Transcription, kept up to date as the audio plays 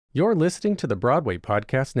You're listening to the Broadway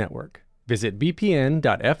Podcast Network. Visit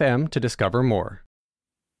bpn.fm to discover more.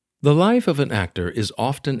 The life of an actor is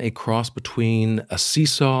often a cross between a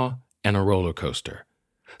seesaw and a roller coaster.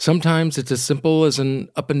 Sometimes it's as simple as an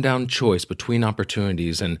up and down choice between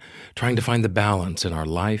opportunities and trying to find the balance in our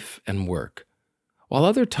life and work. While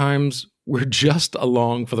other times, we're just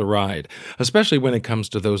along for the ride, especially when it comes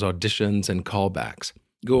to those auditions and callbacks,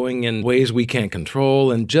 going in ways we can't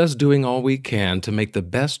control and just doing all we can to make the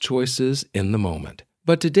best choices in the moment.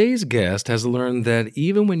 But today's guest has learned that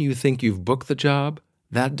even when you think you've booked the job,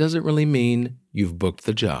 that doesn't really mean you've booked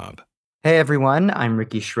the job. Hey everyone, I'm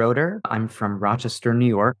Ricky Schroeder. I'm from Rochester, New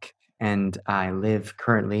York, and I live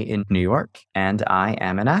currently in New York, and I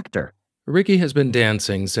am an actor. Ricky has been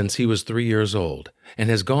dancing since he was 3 years old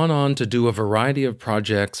and has gone on to do a variety of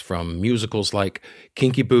projects from musicals like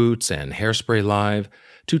Kinky Boots and Hairspray Live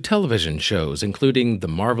to television shows including The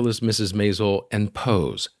Marvelous Mrs. Maisel and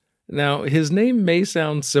Pose. Now, his name may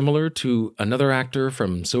sound similar to another actor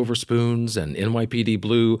from Silver Spoons and NYPD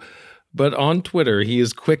Blue, but on Twitter he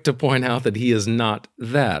is quick to point out that he is not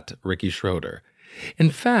that Ricky Schroeder.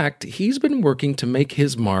 In fact, he's been working to make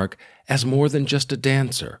his mark as more than just a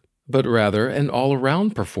dancer, but rather an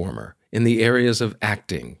all-around performer in the areas of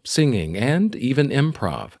acting, singing, and even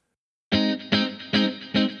improv.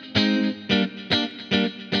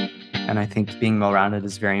 And I think being well-rounded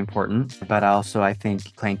is very important, but also I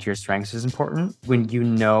think playing to your strengths is important. When you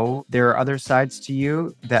know there are other sides to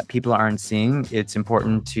you that people aren't seeing, it's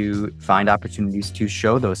important to find opportunities to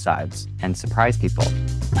show those sides and surprise people.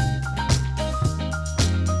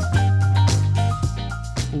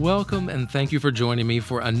 Welcome and thank you for joining me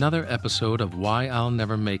for another episode of Why I'll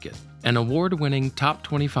Never Make It, an award-winning Top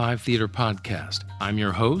 25 theater podcast. I'm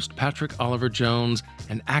your host, Patrick Oliver Jones,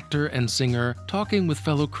 an actor and singer, talking with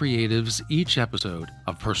fellow creatives each episode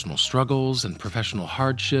of personal struggles and professional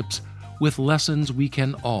hardships with lessons we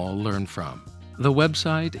can all learn from. The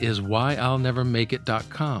website is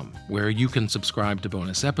whyillnevermakeit.com, where you can subscribe to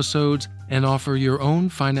bonus episodes and offer your own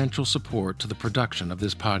financial support to the production of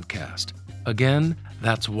this podcast. Again,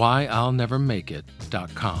 that's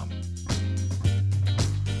whyillnevermakeit.com.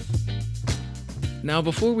 Now,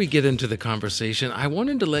 before we get into the conversation, I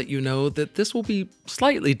wanted to let you know that this will be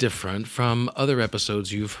slightly different from other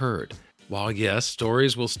episodes you've heard. While yes,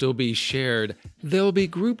 stories will still be shared, they'll be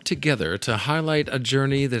grouped together to highlight a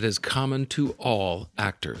journey that is common to all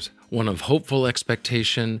actors, one of hopeful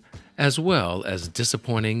expectation as well as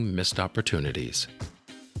disappointing missed opportunities.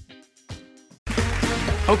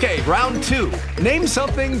 Okay, round two. Name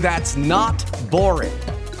something that's not boring.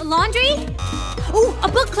 A laundry? Ooh, a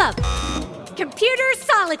book club. Computer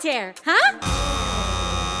solitaire, huh?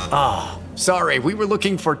 Ah, sorry, we were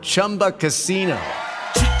looking for Chumba Casino.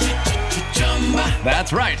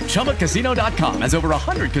 That's right, ChumbaCasino.com has over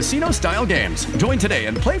 100 casino-style games. Join today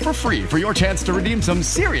and play for free for your chance to redeem some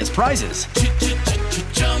serious prizes.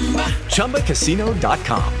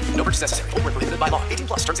 ChumbaCasino.com. No purchase necessary. Void where prohibited by law. 18+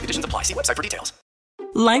 terms and conditions apply. See website for details.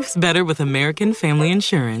 Life's better with American Family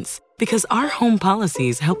Insurance because our home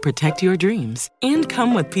policies help protect your dreams and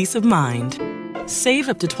come with peace of mind. Save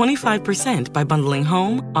up to 25% by bundling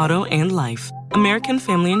home, auto, and life. American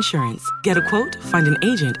Family Insurance. Get a quote, find an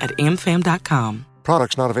agent at amfam.com.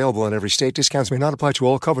 Products not available in every state. Discounts may not apply to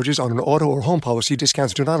all coverages on an auto or home policy.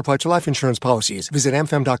 Discounts do not apply to life insurance policies. Visit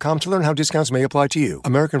amfam.com to learn how discounts may apply to you.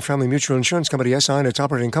 American Family Mutual Insurance Company, SI, and its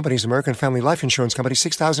operating companies, American Family Life Insurance Company,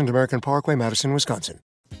 6000 American Parkway, Madison, Wisconsin.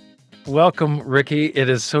 Welcome, Ricky. It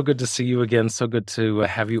is so good to see you again. So good to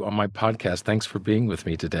have you on my podcast. Thanks for being with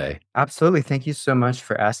me today. Absolutely. Thank you so much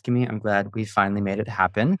for asking me. I'm glad we finally made it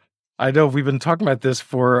happen. I know we've been talking about this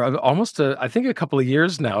for almost, I think, a couple of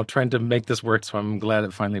years now, trying to make this work. So I'm glad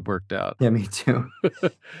it finally worked out. Yeah, me too.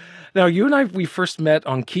 Now, you and I, we first met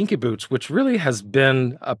on Kinky Boots, which really has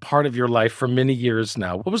been a part of your life for many years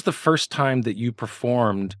now. What was the first time that you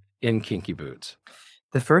performed in Kinky Boots?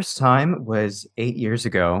 The first time was 8 years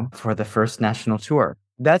ago for the first national tour.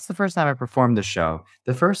 That's the first time I performed the show.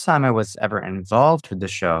 The first time I was ever involved with the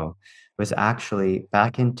show was actually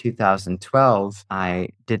back in 2012. I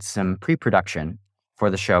did some pre-production for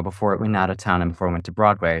the show before it went out of town and before it went to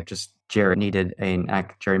Broadway. Jerry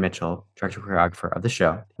Mitchell, director choreographer of the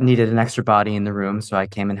show, needed an extra body in the room, so I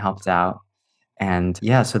came and helped out. And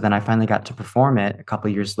yeah, so then I finally got to perform it a couple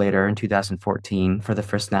years later in 2014 for the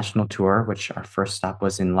first national tour, which our first stop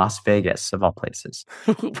was in Las Vegas, of all places.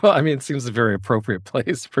 Well, I mean, it seems a very appropriate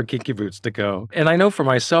place for Kinky Boots to go. And I know for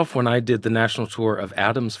myself, when I did the national tour of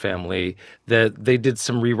Addams Family, that they did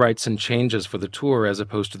some rewrites and changes for the tour as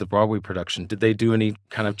opposed to the Broadway production. Did they do any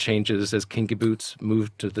kind of changes as Kinky Boots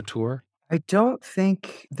moved to the tour? I don't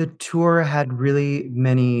think the tour had really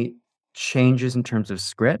many changes in terms of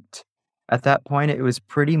script. At that point, it was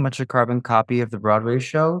pretty much a carbon copy of the Broadway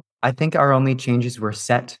show. I think our only changes were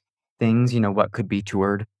set things, what could be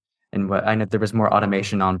toured. And what I know there was more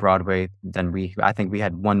automation on Broadway than I think we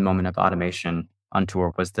had one moment of automation on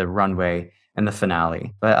tour was the runway and the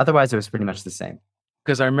finale. But otherwise, it was pretty much the same.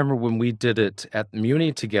 Because I remember when we did it at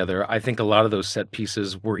Muni together, I think a lot of those set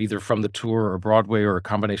pieces were either from the tour or Broadway or a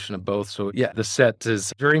combination of both. So yeah, the set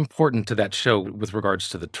is very important to that show with regards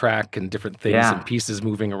to the track and different things and pieces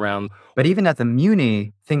moving around. But even at the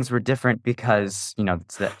Muni, things were different because,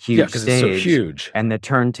 it's that huge Yeah, because it's so stage huge. and the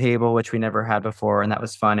turntable, which we never had before. And that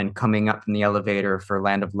was fun. And coming up in the elevator for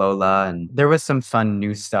Land of Lola. And there was some fun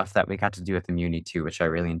new stuff that we got to do at the Muni too, which I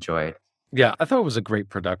really enjoyed. Yeah, I thought it was a great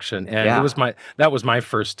production, and Yeah. that was my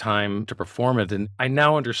first time to perform it, and I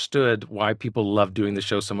now understood why people love doing the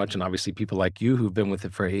show so much, and obviously people like you who've been with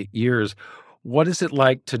it for 8 years. What is it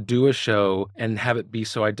like to do a show and have it be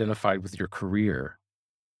so identified with your career?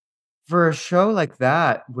 For a show like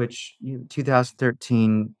that, which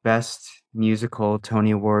 2013 Best Musical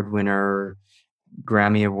Tony Award winner,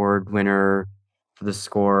 Grammy Award winner for the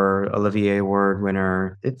score, Olivier Award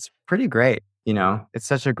winner, it's pretty great. It's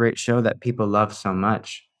such a great show that people love so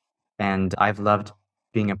much. And I've loved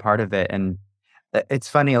being a part of it. And it's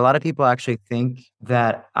funny, a lot of people actually think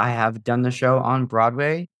that I have done the show on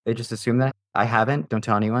Broadway. They just assume that. I haven't. Don't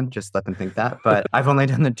tell anyone. Just let them think that. But I've only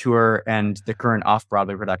done the tour and the current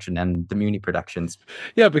off-Broadway production and the Muni productions.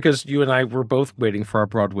 Yeah, because you and I were both waiting for our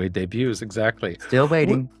Broadway debuts, exactly. Still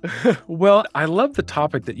waiting. Well, I love the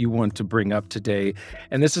topic that you want to bring up today.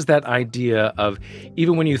 And this is that idea of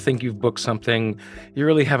even when you think you've booked something, you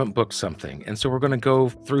really haven't booked something. And so we're going to go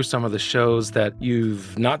through some of the shows that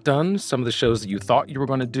you've not done, some of the shows that you thought you were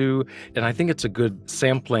going to do. And I think it's a good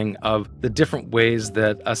sampling of the different ways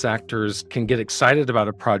that us actors can get excited about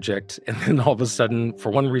a project, and then all of a sudden,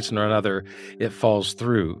 for one reason or another, it falls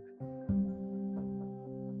through.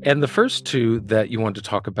 And the first two that you wanted to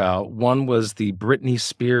talk about, one was the Britney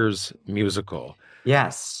Spears musical.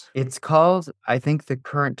 Yes. It's called, I think the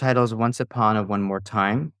current title is Once Upon a One More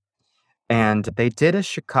Time. And they did a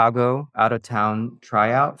Chicago out-of-town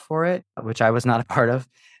tryout for it, which I was not a part of.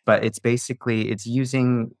 But it's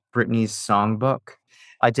using Britney's songbook.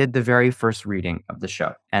 I did the very first reading of the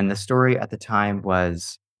show. And the story at the time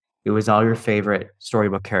was, it was all your favorite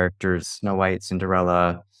storybook characters, Snow White,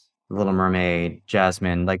 Cinderella, Little Mermaid,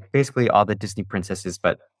 Jasmine, like basically all the Disney princesses,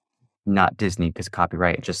 but not Disney because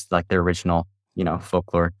copyright, just like their original,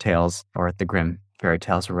 folklore tales or the Grimm fairy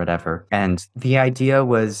tales or whatever. And the idea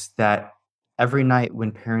was that every night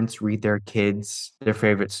when parents read their kids their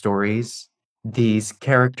favorite stories, these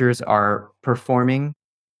characters are performing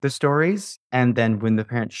the stories. And then when the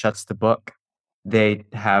parent shuts the book, they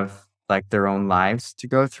have like their own lives to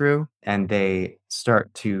go through. And they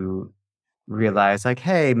start to realize like,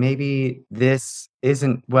 hey, maybe this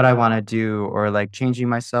isn't what I want to do, or like changing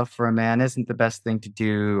myself for a man isn't the best thing to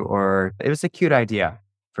do. Or it was a cute idea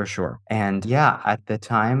for sure. And yeah, at the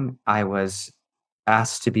time I was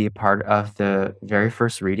asked to be a part of the very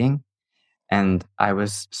first reading. And I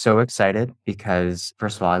was so excited because,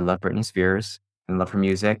 first of all, I love Britney Spears and love her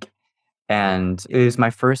music. And it was my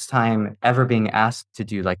first time ever being asked to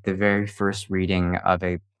do like the very first reading of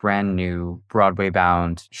a brand new Broadway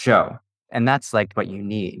bound show. And that's like what you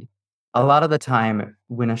need. A lot of the time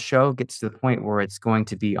when a show gets to the point where it's going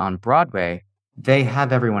to be on Broadway, they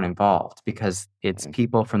have everyone involved because it's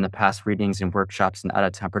people from the past readings and workshops and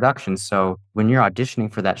out-of-town productions. So when you're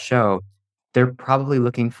auditioning for that show, they're probably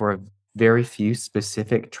looking for very few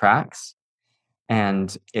specific tracks.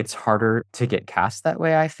 And it's harder to get cast that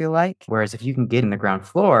way, I feel like. Whereas if you can get in the ground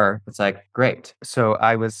floor, it's like, great. So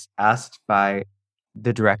I was asked by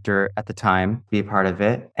the director at the time to be a part of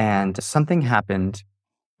it. And something happened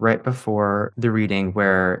right before the reading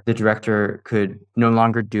where the director could no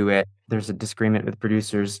longer do it. There's a disagreement with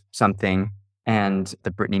producers, something. And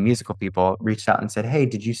the Britney musical people reached out and said, hey,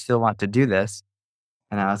 did you still want to do this?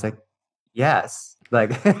 And I was like, yes.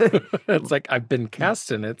 Like It's like I've been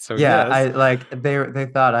cast in it, so yeah, yes. they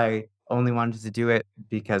thought I only wanted to do it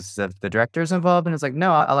because of the directors involved, and it's like,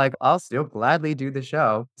 no, I'll still gladly do the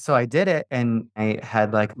show. So I did it, and I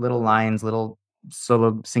had like little lines, little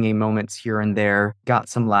solo singing moments here and there, got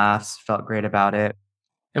some laughs, felt great about it.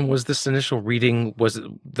 And was this initial reading, was it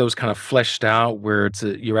those kind of fleshed out where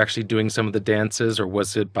you're actually doing some of the dances, or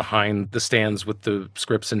was it behind the stands with the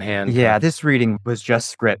scripts in hand? Yeah, this reading was just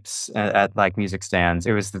scripts at like music stands.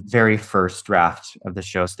 It was the very first draft of the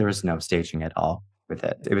show, so there was no staging at all with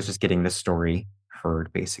it. It was just getting the story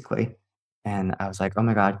heard, basically. And I was like, oh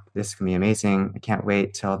my God, this is going to be amazing. I can't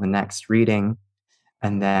wait till the next reading.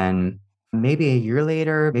 And then maybe a year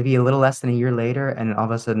later, maybe a little less than a year later, and all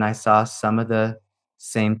of a sudden I saw some of the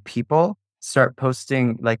same people start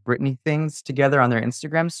posting like Britney things together on their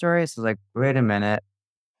Instagram stories. So I was like, wait a minute.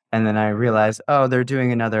 And then I realized, oh, they're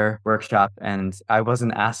doing another workshop and I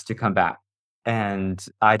wasn't asked to come back. And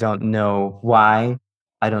I don't know why.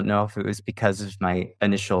 I don't know if it was because of my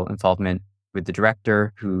initial involvement with the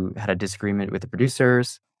director who had a disagreement with the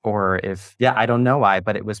producers, or if, yeah, I don't know why,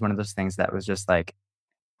 but it was one of those things that was just like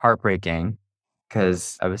heartbreaking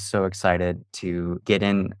because I was so excited to get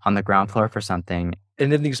in on the ground floor for something.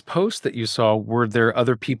 And in these posts that you saw, were there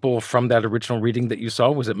other people from that original reading that you saw?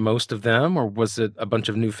 Was it most of them, or was it a bunch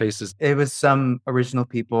of new faces? It was some original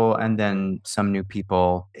people and then some new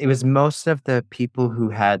people. It was most of the people who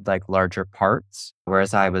had like larger parts,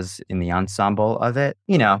 whereas I was in the ensemble of it.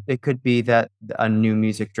 You know, it could be that a new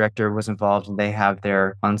music director was involved and they have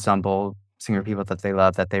their ensemble singer people that they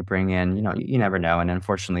love that they bring in. You know, you never know. And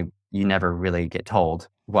unfortunately, you never really get told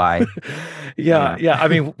why. Yeah. I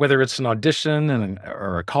mean, whether it's an audition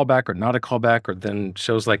or a callback or not a callback, or then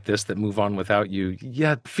shows like this that move on without you,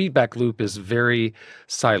 feedback loop is very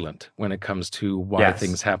silent when it comes to why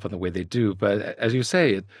things happen the way they do. But as you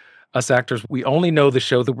say, us actors, we only know the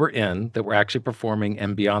show that we're in, that we're actually performing,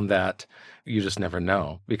 and beyond that, you just never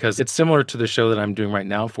know. Because it's similar to the show that I'm doing right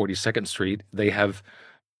now, 42nd Street. They have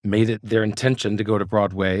made it their intention to go to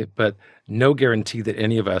Broadway, but no guarantee that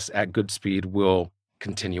any of us at good speed will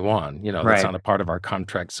continue on. You know, that's not a part of our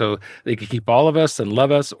contract. So they could keep all of us and love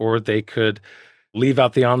us, or they could leave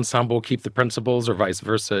out the ensemble, keep the principals, or vice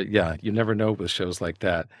versa. Yeah, you never know with shows like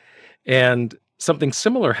that. And something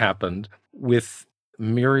similar happened with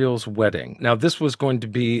Muriel's Wedding. Now, this was going to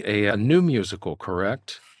be a new musical,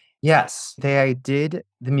 correct? Yes, they did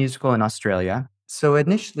the musical in Australia. So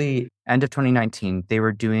initially, end of 2019, they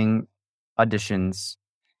were doing auditions,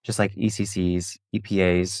 just like ECCs,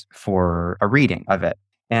 EPAs for a reading of it.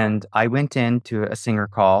 And I went into a singer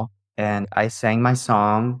call and I sang my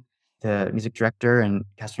song. The music director and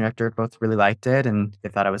casting director both really liked it and they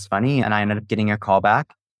thought it was funny. And I ended up getting a call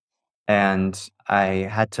back. And I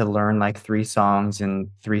had to learn like 3 songs and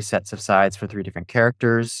 3 sets of sides for 3 different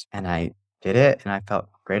characters. And I did it and I felt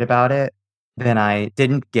great about it. Then I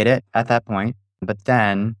didn't get it at that point. But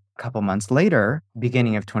then a couple months later,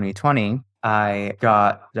 beginning of 2020, I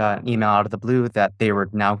got an email out of the blue that they were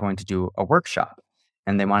now going to do a workshop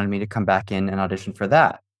and they wanted me to come back in and audition for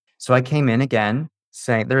that. So I came in again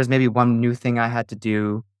saying there was maybe one new thing I had to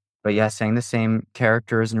do, but yeah, sang the same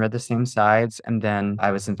characters and read the same sides. And then I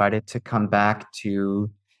was invited to come back to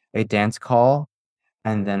a dance call.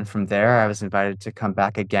 And then from there, I was invited to come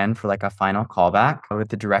back again for like a final callback with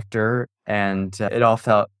the director. And it all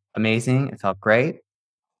felt amazing. It felt great.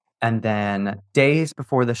 And then days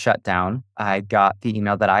before the shutdown, I got the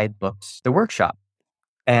email that I had booked the workshop.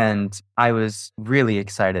 And I was really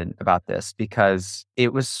excited about this because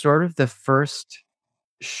it was sort of the first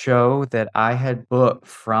show that I had booked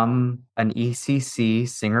from an ECC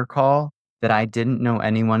singer call that I didn't know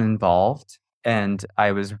anyone involved. And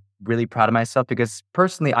I was really proud of myself because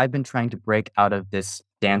personally, I've been trying to break out of this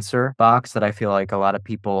dancer box that I feel like a lot of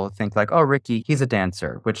people think like, oh, Ricky, he's a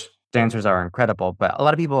dancer, which dancers are incredible. But a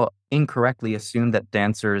lot of people incorrectly assume that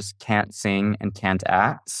dancers can't sing and can't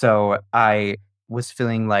act. So I was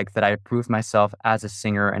feeling like that I proved myself as a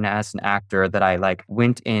singer and as an actor, that I like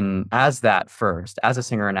went in as that first, as a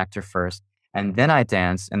singer and actor first. And then I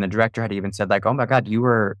danced, and the director had even said like, oh my God, you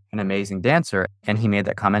were an amazing dancer. And he made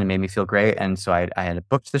that comment and made me feel great. And so I had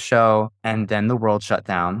booked the show, and then the world shut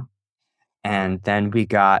down. And then we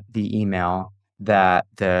got the email that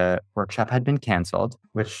the workshop had been canceled,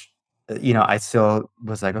 which, you know, I still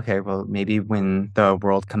was like, okay, well, maybe when the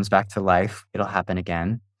world comes back to life, it'll happen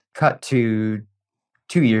again. Cut to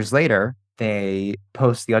 2 years later, they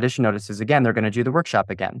post the audition notices again. They're going to do the workshop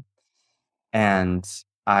again. And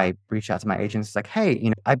I reached out to my agents. It's like, hey, you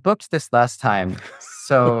know, I booked this last time.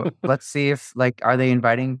 So let's see if like, are they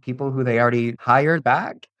inviting people who they already hired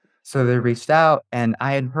back? So they reached out, and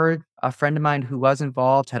I had heard a friend of mine who was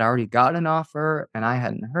involved had already gotten an offer and I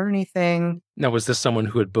hadn't heard anything. Now, was this someone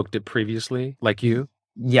who had booked it previously, like you?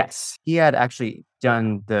 Yes. He had actually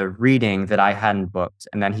done the reading that I hadn't booked,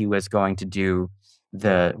 and then he was going to do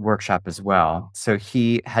the workshop as well. So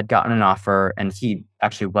he had gotten an offer, and he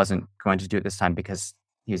actually wasn't going to do it this time because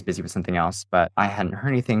he was busy with something else, but I hadn't heard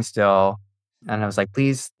anything still. And I was like,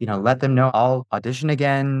 please, you know, let them know I'll audition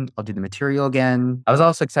again. I'll do the material again. I was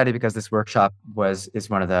also excited because this workshop is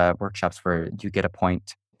one of the workshops where you get a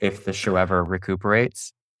point if the show ever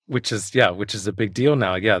recuperates. Which is a big deal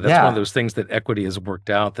now. Yeah, that's one of those things that equity has worked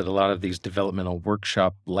out, that a lot of these developmental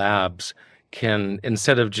workshop labs can,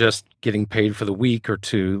 instead of just getting paid for the week or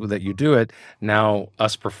two that you do it, now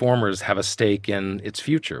us performers have a stake in its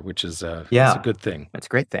future, which is it's a good thing. It's a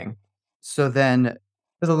great thing. So then it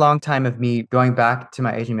was a long time of me going back to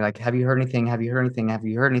my agent and be like, have you heard anything? Have you heard anything? Have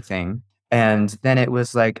you heard anything? And then it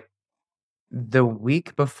was like the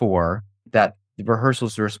week before that the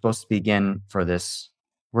rehearsals were supposed to begin for this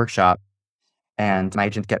workshop. And my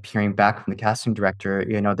agent kept hearing back from the casting director,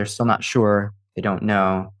 they're still not sure. They don't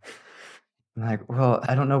know. I'm like, well,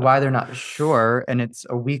 I don't know why they're not sure. And it's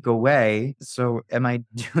a week away. So am I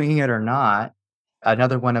doing it or not?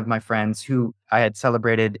 Another one of my friends who I had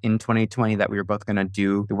celebrated in 2020 that we were both going to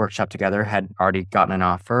do the workshop together had already gotten an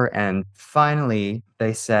offer. And finally,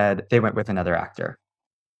 they said they went with another actor.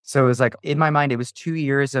 So it was like, in my mind, it was 2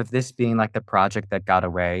 years of this being like the project that got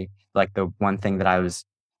away, like the one thing that I was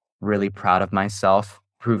really proud of myself,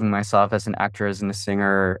 proving myself as an actor, as a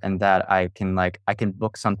singer, and that I can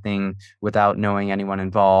book something without knowing anyone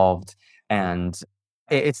involved. And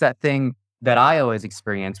it's that thing that I always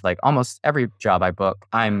experience, like almost every job I book,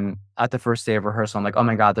 I'm at the first day of rehearsal, I'm like, oh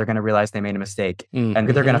my God, they're going to realize they made a mistake and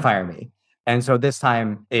they're going to fire me. And so this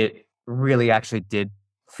time it really actually did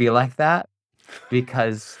feel like that,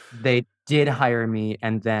 because they did hire me,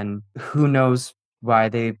 and then who knows why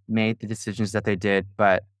they made the decisions that they did,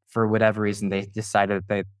 but for whatever reason, they decided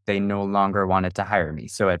that they no longer wanted to hire me.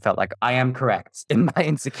 So it felt like I am correct in my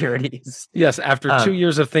insecurities. Yes, after 2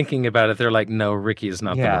 years of thinking about it, they're like, no, Ricky is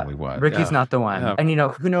not the one we want. Ricky's not the one. Yeah. And,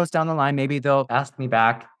 who knows down the line, maybe they'll ask me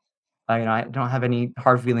back. I don't have any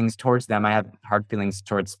hard feelings towards them. I have hard feelings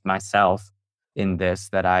towards myself in this,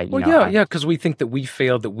 that because we think that we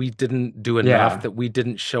failed, that we didn't do enough, that we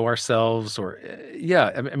didn't show ourselves, or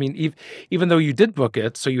I mean, even though you did book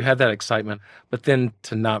it, so you had that excitement, but then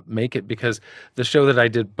to not make it, because the show that I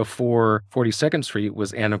did before 42nd Street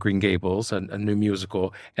was Anne of Green Gables, a new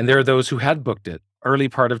musical, and there are those who had booked it early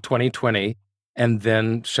part of 2020 and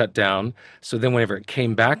then shut down. So then whenever it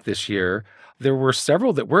came back this year, there were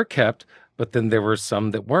several that were kept, but then there were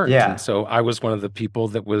some that weren't. Yeah. And so I was one of the people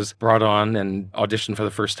that was brought on and auditioned for the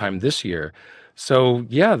first time this year. So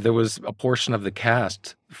there was a portion of the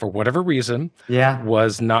cast, for whatever reason,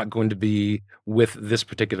 was not going to be with this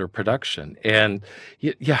particular production. And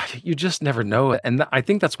you just never know. And I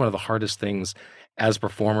think that's one of the hardest things as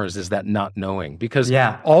performers, is that not knowing, because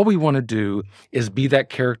all we want to do is be that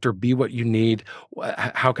character, be what you need.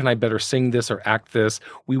 How can I better sing this or act this?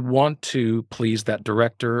 We want to please that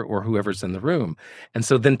director or whoever's in the room. And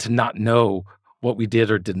so then to not know what we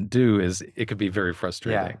did or didn't do, it could be very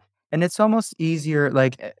frustrating. Yeah. And it's almost easier,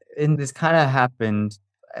 and this kind of happened,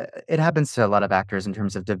 it happens to a lot of actors in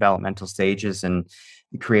terms of developmental stages, and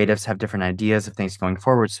creatives have different ideas of things going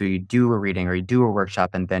forward. So you do a reading or you do a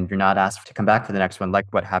workshop, and then you're not asked to come back for the next one, like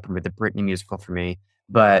what happened with the Britney musical for me.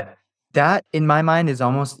 But that, in my mind, is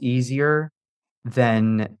almost easier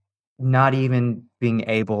than not even being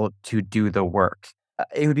able to do the work.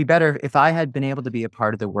 It would be better if I had been able to be a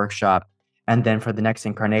part of the workshop, and then for the next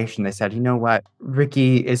incarnation, they said, you know what,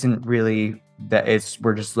 Ricky isn't really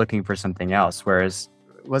we're just looking for something else. Whereas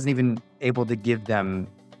I wasn't even able to give them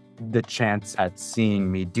the chance at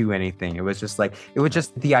seeing me do anything. It was just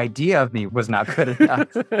the idea of me was not good enough.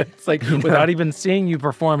 It's like, without even seeing you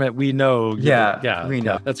perform it, we know. We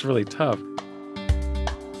know. That's really tough.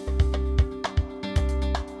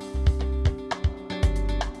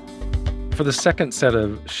 For the second set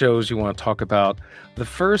of shows you want to talk about, the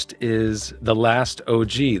first is The Last OG,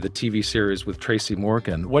 the TV series with Tracy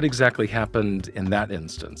Morgan. What exactly happened in that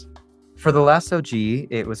instance? For The Last OG,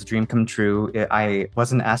 it was a dream come true. I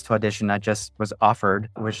wasn't asked to audition. I just was offered,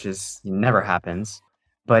 which never happens.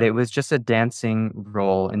 But it was just a dancing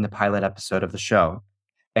role in the pilot episode of the show.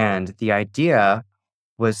 And the idea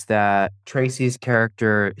was that Tracy's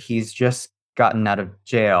character, he's just gotten out of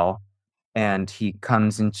jail, and he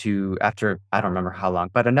comes into, after, I don't remember how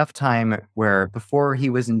long, but enough time where before he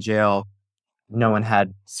was in jail, no one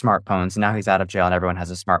had smartphones. Now he's out of jail and everyone has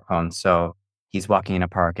a smartphone. So he's walking in a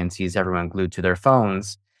park and sees everyone glued to their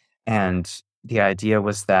phones. And the idea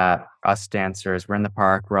was that us dancers, we're in the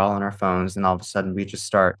park, we're all on our phones, and all of a sudden we just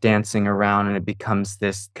start dancing around, and it becomes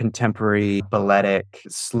this contemporary, balletic,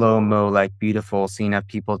 slow-mo, beautiful scene of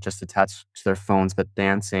people just attached to their phones but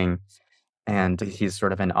dancing. And he's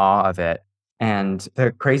sort of in awe of it. And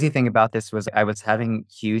the crazy thing about this was I was having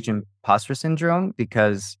huge imposter syndrome,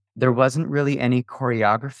 because there wasn't really any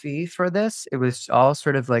choreography for this. It was all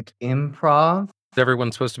sort of like improv.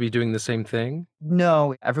 Everyone's supposed to be doing the same thing?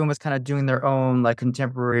 No, everyone was kind of doing their own like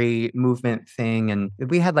contemporary movement thing. And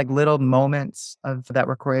we had like little moments of that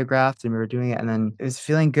were choreographed and we were doing it. And then it was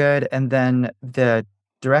feeling good. And then the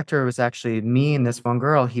director was actually me and this one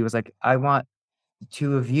girl. He was like, I want the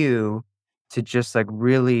two of you to just like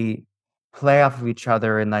really play off of each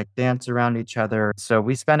other and like dance around each other. So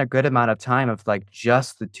we spent a good amount of time of like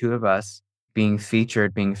just the two of us being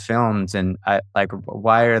featured, being filmed. And I like,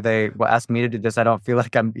 why are they ask me to do this? I don't feel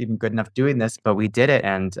like I'm even good enough doing this, but we did it.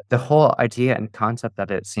 And the whole idea and concept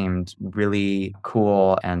of it seemed really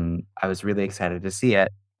cool. And I was really excited to see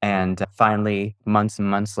it. And finally, months and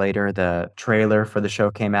months later, the trailer for the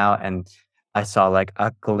show came out and I saw like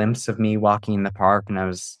a glimpse of me walking in the park and I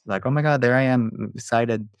was like, oh my God, there I am, I'm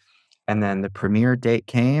excited. And then the premiere date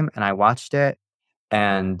came and I watched it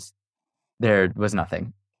and there was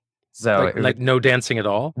nothing. So Like no dancing at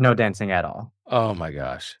all? no dancing at all. Oh my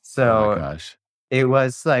gosh. So Oh my gosh. it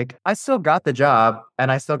was like, I still got the job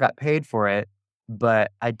and I still got paid for it,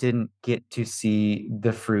 but I didn't get to see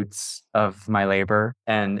the fruits of my labor.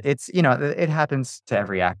 And it's, it happens to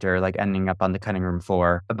every actor, like ending up on the cutting room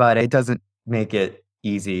floor, but it doesn't make it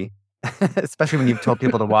easy, especially when you've told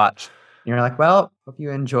people to watch. You're like, well, hope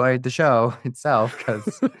you enjoyed the show itself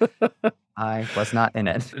because I was not in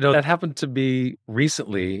it. No, that happened to me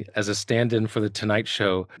recently as a stand-in for the Tonight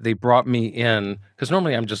Show. They brought me in, because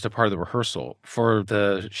normally I'm just a part of the rehearsal. For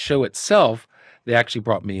the show itself, they actually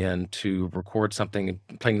brought me in to record something,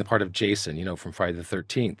 playing the part of Jason, from Friday the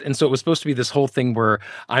 13th. And so it was supposed to be this whole thing where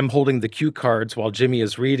I'm holding the cue cards while Jimmy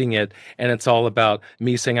is reading it, and it's all about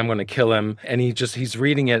me saying I'm going to kill him. And he's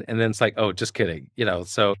reading it, and then it's like, oh, just kidding,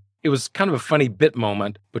 so it was kind of a funny bit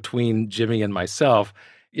moment between Jimmy and myself,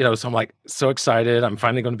 so I'm like so excited. I'm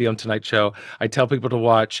finally going to be on Tonight Show. I tell people to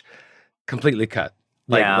watch, completely cut.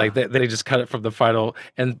 Like they just cut it from the final.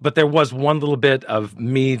 But there was one little bit of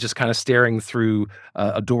me just kind of staring through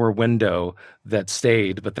a door window that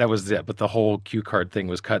stayed, but that was it. But the whole cue card thing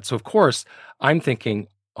was cut. So of course I'm thinking,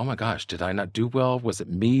 oh my gosh, did I not do well? Was it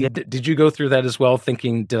me? Yeah. Did you go through that as well?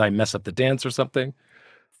 Thinking, did I mess up the dance or something?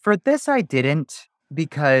 For this, I didn't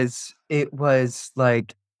because it was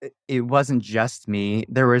like, it wasn't just me.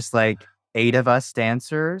 There was like 8 of us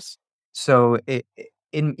dancers. So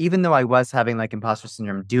even though I was having like imposter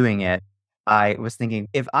syndrome doing it, I was thinking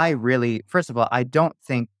if I really, first of all, I don't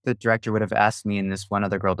think the director would have asked me and this one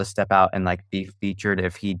other girl to step out and like be featured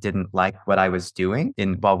if he didn't like what I was doing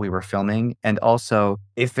while we were filming. And also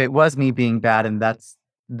if it was me being bad and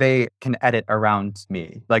they can edit around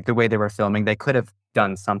me, like the way they were filming, they could have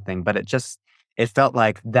done something, but it felt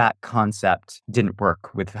like that concept didn't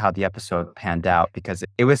work with how the episode panned out because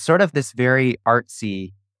it was sort of this very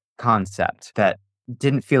artsy concept that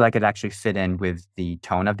didn't feel like it actually fit in with the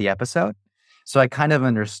tone of the episode. So I kind of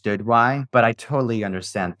understood why, but I totally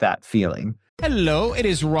understand that feeling. Hello, it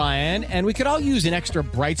is Ryan, and we could all use an extra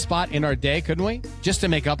bright spot in our day, couldn't we? Just to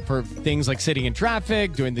make up for things like sitting in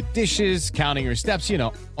traffic, doing the dishes, counting your steps,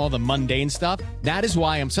 all the mundane stuff. That is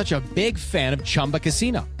why I'm such a big fan of Chumba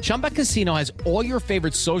Casino. Chumba Casino has all your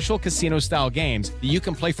favorite social casino-style games that you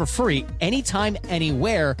can play for free anytime,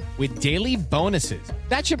 anywhere with daily bonuses.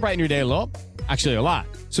 That should brighten your day a little. Actually, a lot.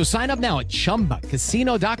 So sign up now at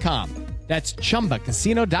ChumbaCasino.com. That's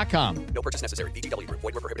ChumbaCasino.com. No purchase necessary. VGW Group.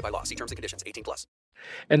 Void where prohibited by law. See terms and conditions. 18+.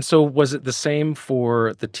 And so was it the same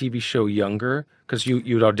for the TV show Younger? Because you'd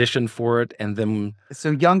auditioned for it and then...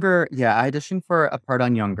 So Younger, I auditioned for a part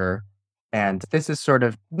on Younger. And this is sort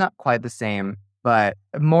of not quite the same, but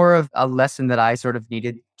more of a lesson that I sort of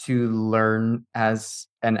needed to learn as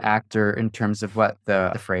an actor in terms of what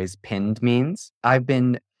the phrase pinned means. I've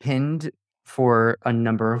been pinned for a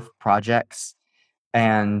number of projects,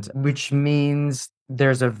 and which means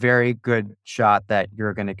there's a very good shot that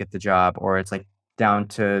you're going to get the job, or it's like down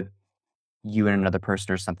to you and another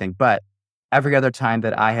person or something. But every other time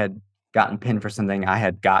that I had gotten pinned for something, I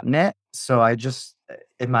had gotten it. So I just,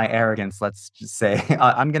 in my arrogance, let's just say,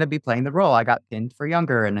 I'm going to be playing the role. I got pinned for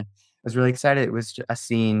Younger and I was really excited. It was a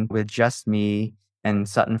scene with just me and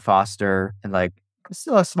Sutton Foster and like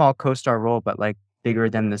still a small co-star role, but like bigger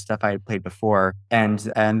than the stuff I had played before. And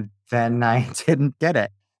then I didn't get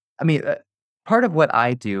it. I mean, part of what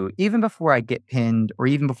I do, even before I get pinned or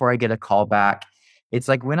even before I get a call back, It's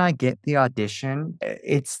like when I get the audition,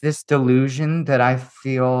 it's this delusion that I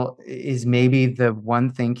feel is maybe the one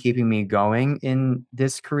thing keeping me going in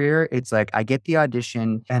this career. It's like I get the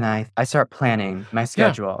audition and I start planning my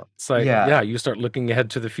schedule. It's like, you start looking ahead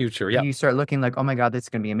to the future. Yeah. You start looking like, oh my God, this is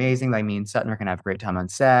going to be amazing. Like me and Sutton are going to have a great time on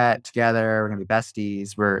set together. We're going to be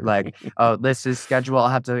besties. We're like, oh, this is schedule. I'll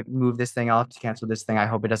have to move this thing. I'll have to cancel this thing. I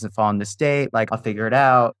hope it doesn't fall on this date. Like I'll figure it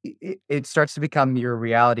out. It starts to become your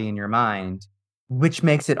reality in your mind, which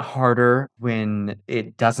makes it harder when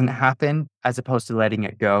it doesn't happen as opposed to letting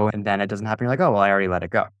it go. And then it doesn't happen. You're like, oh, well, I already let it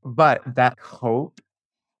go. But that hope,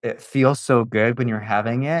 it feels so good when you're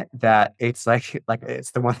having it that it's like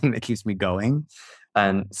it's the one thing that keeps me going.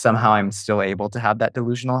 And somehow I'm still able to have that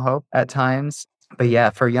delusional hope at times. But yeah,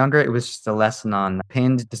 for younger, it was just a lesson on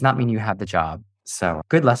pinned does not mean you have the job. So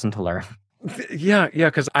good lesson to learn. Yeah,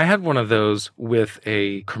 because I had one of those with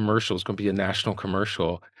a commercial. It's going to be a national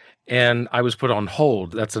commercial. And I was put on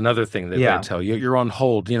hold. That's another thing that they tell you. You're on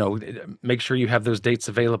hold, make sure you have those dates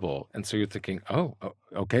available. And so you're thinking, oh,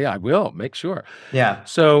 okay, I will make sure. Yeah.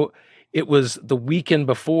 So it was the weekend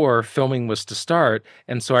before filming was to start.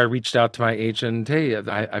 And so I reached out to my agent, hey,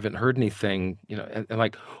 I haven't heard anything, and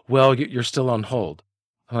like, well, you're still on hold.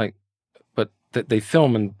 I'm like, but they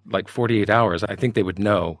film in like 48 hours. I think they would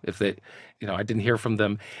know if they, I didn't hear from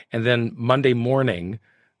them. And then Monday morning,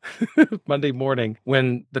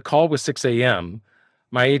 when the call was 6 a.m.,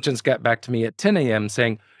 my agents got back to me at 10 a.m.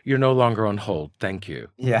 saying, you're no longer on hold. Thank you.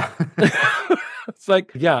 Yeah. It's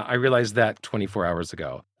like, I realized that 24 hours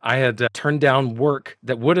ago. I had turned down work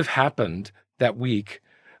that would have happened that week,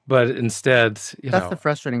 but instead, That's the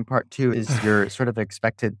frustrating part too, is you're sort of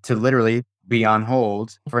expected to literally be on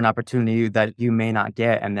hold for an opportunity that you may not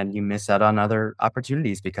get, and then you miss out on other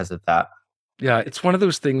opportunities because of that. Yeah, it's one of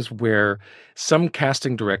those things where some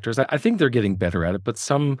casting directors, I think they're getting better at it, but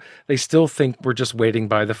some, they still think we're just waiting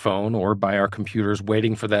by the phone or by our computers,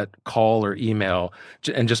 waiting for that call or email,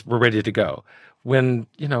 and just we're ready to go. When,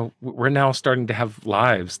 we're now starting to have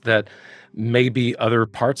lives that may be other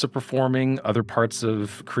parts of performing, other parts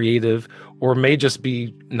of creative, or may just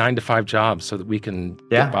be 9-to-5 jobs so that we can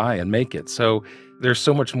get by and make it. So there's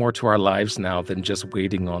so much more to our lives now than just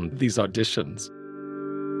waiting on these auditions.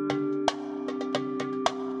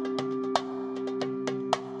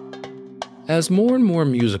 As more and more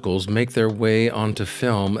musicals make their way onto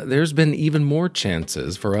film, there's been even more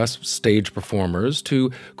chances for us stage performers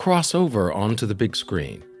to cross over onto the big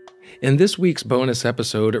screen. In this week's bonus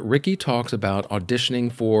episode, Ricky talks about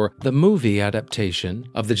auditioning for the movie adaptation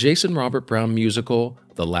of the Jason Robert Brown musical,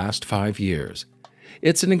 The Last 5 Years.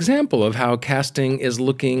 It's an example of how casting is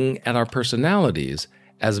looking at our personalities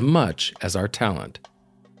as much as our talent.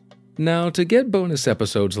 Now, to get bonus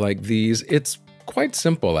episodes like these, it's quite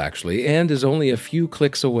simple, actually, and is only a few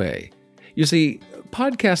clicks away. You see,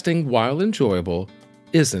 podcasting, while enjoyable,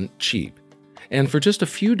 isn't cheap. And for just a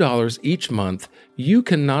few dollars each month, you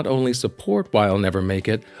can not only support Why I'll Never Make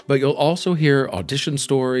It, but you'll also hear audition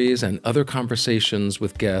stories and other conversations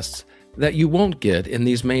with guests that you won't get in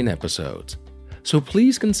these main episodes. So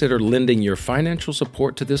please consider lending your financial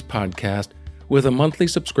support to this podcast with a monthly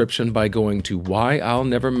subscription by going to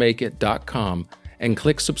whyillnevermakeit.com and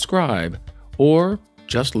click subscribe, or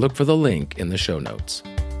just look for the link in the show notes.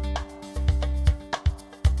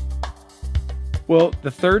 Well,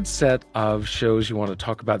 the third set of shows you want to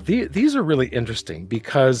talk about, these are really interesting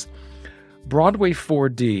because Broadway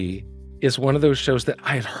 4D is one of those shows that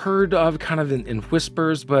I had heard of kind of in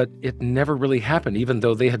whispers, but it never really happened, even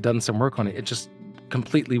though they had done some work on it. It just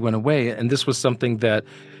completely went away. And this was something that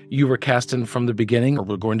you were cast in from the beginning or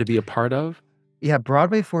were going to be a part of? Yeah,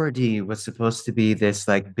 Broadway 4D was supposed to be this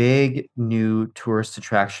like big new tourist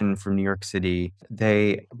attraction for New York City.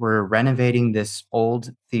 They were renovating this old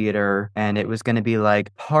theater, and it was going to be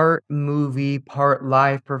like part movie, part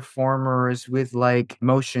live performers with like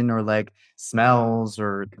motion or like smells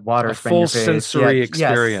or water. A full sensory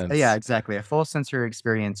experience. Yes, yeah, exactly. A full sensory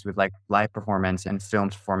experience with like live performance and film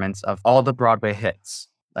performance of all the Broadway hits,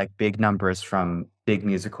 like big numbers from big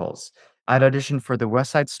musicals. I'd auditioned for the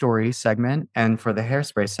West Side Story segment and for the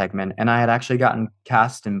Hairspray segment, and I had actually gotten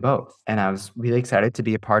cast in both. And I was really excited to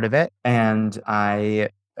be a part of it. And I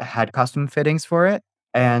had costume fittings for it.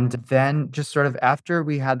 And then just sort of after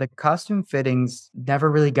we had the costume fittings, never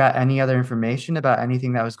really got any other information about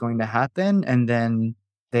anything that was going to happen. And then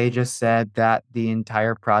they just said that the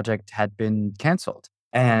entire project had been canceled.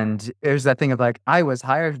 And it was that thing of like, I was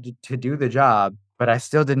hired to do the job, but I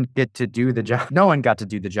still didn't get to do the job. No one got to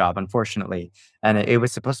do the job, unfortunately. And it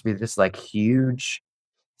was supposed to be this like huge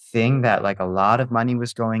thing that like a lot of money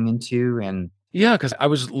was going into. And Yeah, because I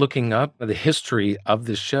was looking up the history of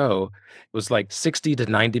the show. It was like 60 to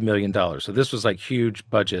 $90 million. So this was like huge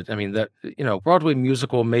budget. I mean, Broadway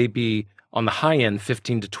musical may be on the high end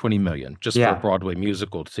 15 to 20 million just for a Yeah. Broadway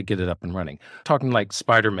musical to get it up and running. Talking like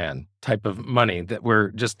Spider-Man type of money that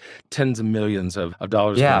were just tens of millions of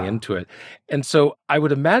dollars going Yeah. into it. And so I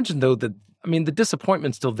would imagine though that, I mean, the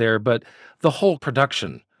disappointment's still there, but the whole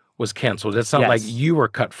production was canceled. It's not like Yes. you were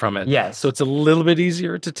cut from it. Yes. So it's a little bit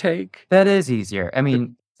easier to take. That is easier. I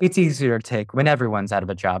mean, it's easier to take when everyone's out of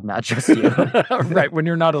a job, not just you. Right, when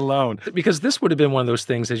you're not alone. Because this would have been one of those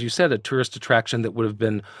things, as you said, a tourist attraction that would have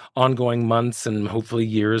been ongoing months and hopefully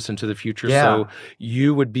years into the future. Yeah. So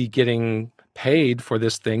you would be getting paid for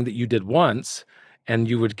this thing that you did once, and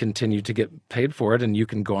you would continue to get paid for it, and you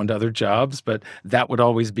can go on to other jobs, but that would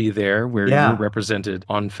always be there where Yeah. you're represented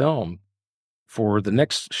on film. For the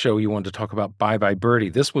next show, you wanted to talk about Bye Bye Birdie.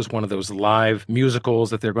 This was one of those live musicals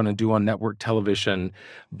that they're going to do on network television,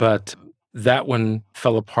 but that one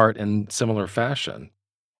fell apart in similar fashion.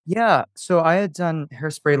 Yeah. So I had done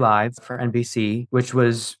Hairspray Live for NBC, which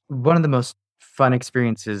was one of the most fun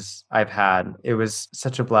experiences I've had. It was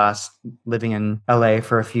such a blast living in LA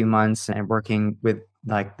for a few months and working with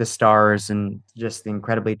like the stars and just the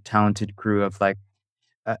incredibly talented crew of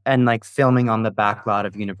and like filming on the back lot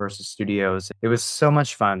of Universal Studios. It was so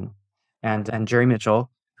much fun. And Jerry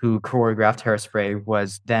Mitchell, who choreographed Hairspray,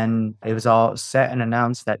 it was all set and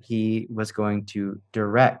announced that he was going to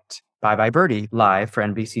direct Bye Bye Birdie live for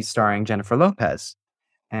NBC starring Jennifer Lopez.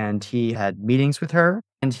 And he had meetings with her,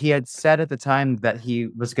 and he had said at the time that he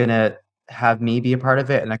was going to have me be a part of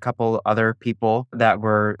it and a couple other people that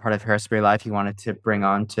were part of Hairspray Live he wanted to bring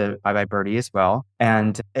on to Bye Bye Birdie as well.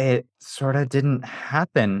 And it sort of didn't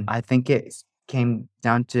happen. I think it came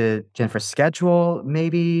down to Jennifer's schedule,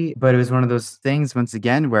 maybe, but it was one of those things, once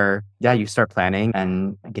again, where, yeah, you start planning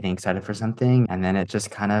and getting excited for something, and then it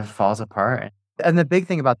just kind of falls apart. And the big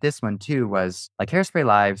thing about this one, too, was like Hairspray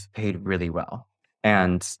Live paid really well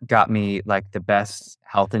and got me like the best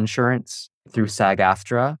health insurance through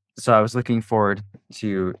SAG-AFTRA. So I was looking forward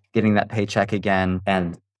to getting that paycheck again.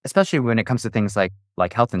 And especially when it comes to things like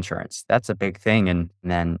health insurance, that's a big thing. And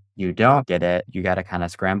then you don't get it. You got to kind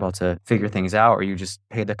of scramble to figure things out, or you just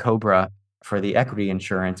pay the Cobra for the equity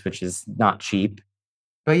insurance, which is not cheap.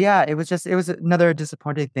 But yeah, it was another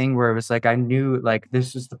disappointing thing where it was like, I knew like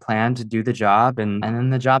this was the plan to do the job, and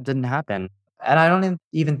then the job didn't happen. And I don't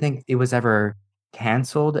even think it was ever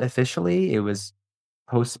canceled officially. It was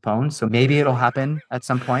postponed. So maybe it'll happen at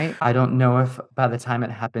some point. I don't know if by the time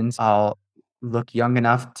it happens, I'll look young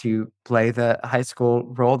enough to play the high school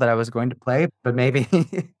role that I was going to play, but maybe.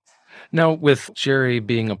 Now, with Jerry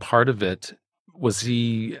being a part of it, was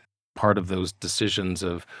he part of those decisions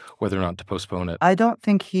of whether or not to postpone it? I don't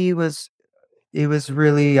think it was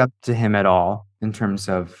really up to him at all in terms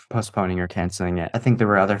of postponing or canceling it. I think there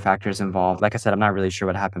were other factors involved. Like I said, I'm not really sure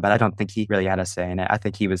what happened, but I don't think he really had a say in it. I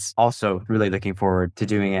think he was also really looking forward to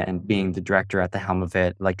doing it and being the director at the helm of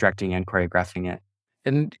it, like directing and choreographing it.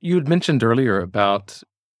 And you had mentioned earlier about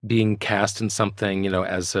being cast in something,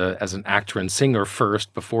 as an actor and singer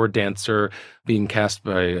first, before dancer, being cast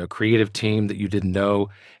by a creative team that you didn't know.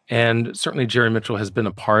 And certainly Jerry Mitchell has been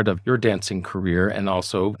a part of your dancing career and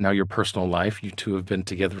also now your personal life. You two have been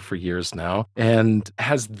together for years now. And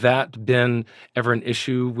has that been ever an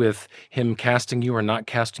issue with him casting you or not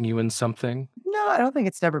casting you in something? No, I don't think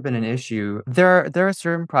it's never been an issue. There are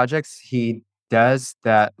certain projects he does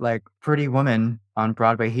that, like Pretty Woman on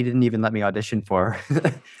Broadway, he didn't even let me audition for.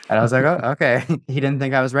 And I was like, oh, okay. He didn't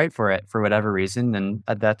think I was right for it for whatever reason. And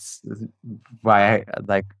that's why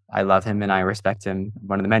I love him and I respect him.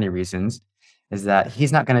 One of the many reasons is that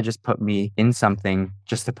he's not going to just put me in something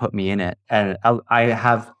just to put me in it. And I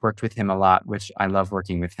have worked with him a lot, which I love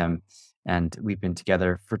working with him. And we've been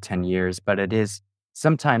together for 10 years, but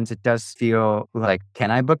sometimes it does feel like,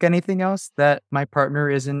 can I book anything else that my partner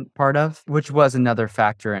isn't part of? Which was another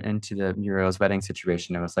factor into the Muriel's wedding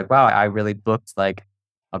situation. It was like, wow, I really booked like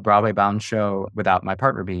a Broadway bound show without my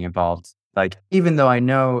partner being involved. Like, even though I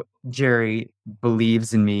know Jerry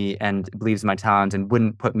believes in me and believes in my talent and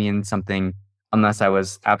wouldn't put me in something unless I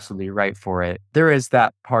was absolutely right for it, there is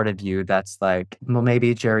that part of you that's like, well,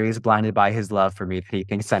 maybe Jerry is blinded by his love for me. He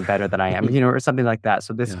thinks I'm better than I am, or something like that.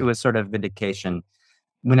 So it was sort of vindication.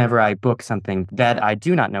 Whenever I book something that I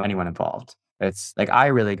do not know anyone involved, it's like, I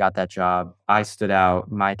really got that job. I stood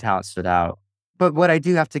out. My talent stood out. But what I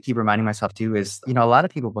do have to keep reminding myself too is, a lot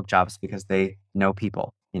of people book jobs because they know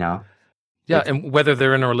people, Yeah, and whether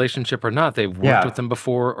they're in a relationship or not, they've worked Yeah. with them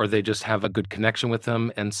before, or they just have a good connection with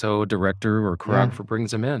them, and so a director or choreographer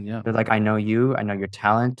brings them in. Yeah. They're like, I know you, I know your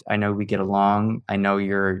talent, I know we get along, I know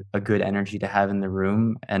you're a good energy to have in the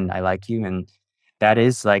room, and I like you. And that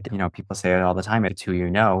is like, people say it all the time, it's who you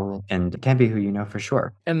know, and it can be who you know for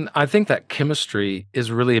sure. And I think that chemistry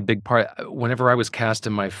is really a big part. Whenever I was cast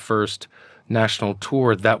in my first national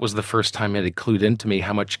tour, that was the first time it had clued into me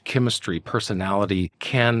how much chemistry, personality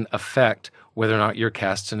can affect whether or not you're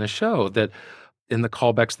cast in a show. That in the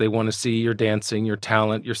callbacks, they want to see your dancing, your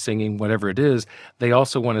talent, your singing, whatever it is. They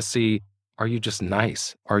also want to see, are you just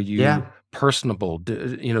nice? Are you personable?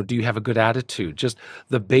 Do you have a good attitude? Just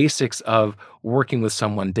the basics of working with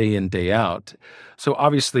someone day in, day out. So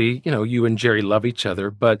obviously, you and Jerry love each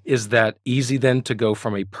other, but is that easy then to go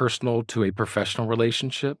from a personal to a professional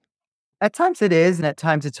relationship? At times it is, and at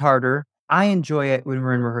times it's harder. I enjoy it when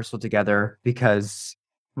we're in rehearsal together because,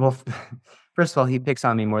 well, first of all, he picks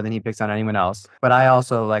on me more than he picks on anyone else. But I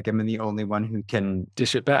also am the only one who can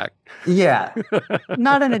dish it back. Yeah,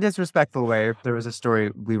 not in a disrespectful way. There was a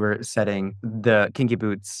story we were setting the Kinky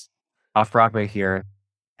Boots off Broadway here,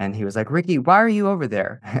 and he was like, "Ricky, why are you over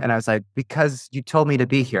there?" And I was like, "Because you told me to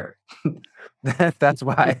be here." That's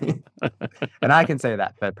why. And I can say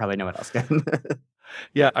that, but probably no one else can.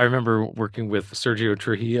 Yeah, I remember working with Sergio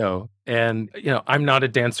Trujillo, and I'm not a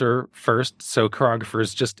dancer first, so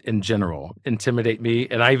choreographers just in general intimidate me.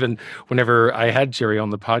 And whenever I had Jerry on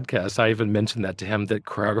the podcast, I even mentioned that to him, that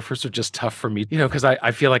choreographers are just tough for me, because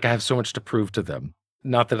I feel like I have so much to prove to them.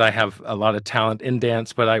 Not that I have a lot of talent in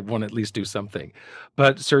dance, but I want to at least do something.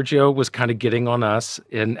 But Sergio was kind of getting on us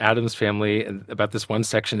in Adam's Family about this one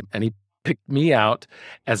section, and he picked me out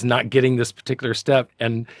as not getting this particular step,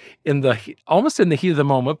 and almost in the heat of the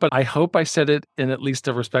moment, but I hope I said it in at least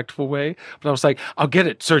a respectful way. But I was like, "I'll get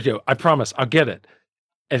it, Sergio. I promise, I'll get it."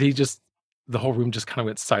 And the whole room just kind of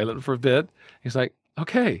went silent for a bit. He's like,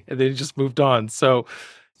 "Okay," and then he just moved on. So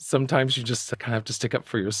sometimes you just kind of have to stick up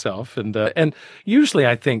for yourself, and usually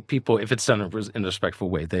I think people, if it's done in a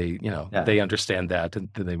respectful way, they understand that and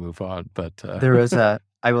then they move on. But there was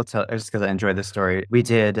I will tell, just because I enjoy this story. We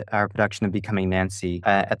did our production of Becoming Nancy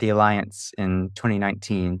at the Alliance in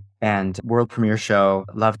 2019, and world premiere show.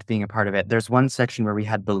 Loved being a part of it. There's one section where we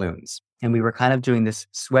had balloons, and we were kind of doing this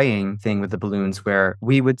swaying thing with the balloons, where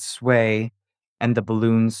we would sway, and the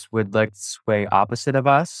balloons would sway opposite of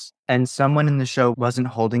us. And someone in the show wasn't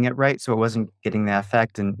holding it right, so it wasn't getting the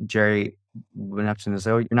effect. And Jerry went up to him and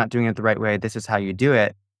said, "Oh, you're not doing it the right way. This is how you do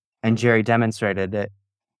it." And Jerry demonstrated it.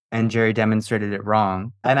 And Jerry demonstrated it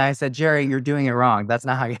wrong. And I said, "Jerry, you're doing it wrong. That's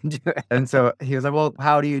not how you do it." And so he was like, "Well,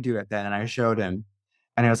 how do you do it then?" And I showed him.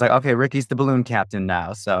 And I was like, "Okay, Ricky's the balloon captain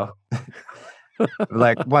now." So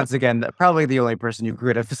once again, probably the only person who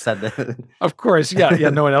could have said that. Of course, yeah.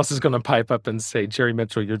 No one else is going to pipe up and say, "Jerry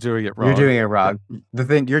Mitchell, you're doing it wrong." You're doing it wrong.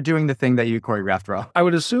 You're doing the thing that you choreographed wrong. I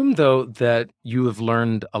would assume, though, that you have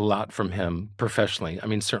learned a lot from him professionally. I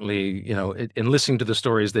mean, certainly, in listening to the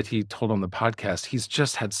stories that he told on the podcast, he's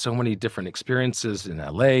just had so many different experiences in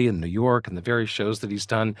LA and New York and the various shows that he's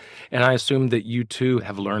done. And I assume that you too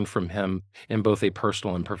have learned from him in both a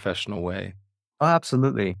personal and professional way. Oh,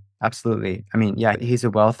 absolutely. Absolutely. I mean, yeah, he's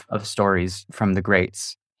a wealth of stories from the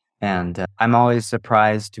greats. And I'm always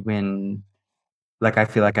surprised when, I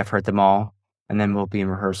feel like I've heard them all, and then we'll be in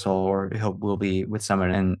rehearsal, or we'll be with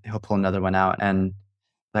someone and he'll pull another one out. And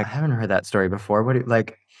I haven't heard that story before.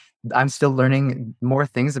 I'm still learning more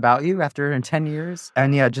things about you after 10 years.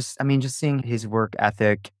 And yeah, just seeing his work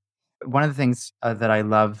ethic. One of the things that I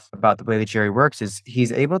love about the way that Jerry works is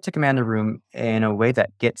he's able to command a room in a way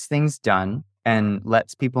that gets things done and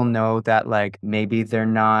lets people know that maybe they're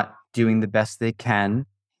not doing the best they can,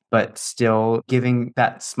 but still giving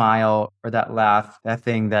that smile or that laugh, that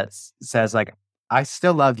thing that says "I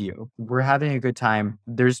still love you. We're having a good time.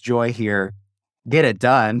 There's joy here. Get it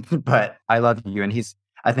done, but I love you." And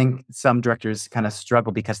I think some directors kind of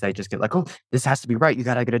struggle because they just get "Oh, this has to be right. You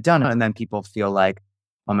got to get it done." And then people feel like,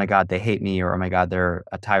 "Oh my God, they hate me," or "Oh my God, they're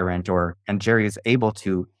a tyrant." And Jerry is able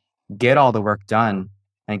to get all the work done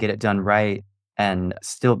and get it done right, and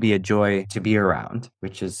still be a joy to be around,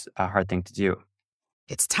 which is a hard thing to do.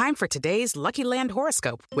 It's time for today's Lucky Land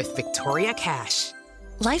horoscope with Victoria Cash.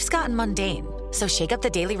 Life's gotten mundane, so shake up the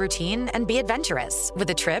daily routine and be adventurous with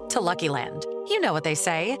a trip to Lucky Land. You know what they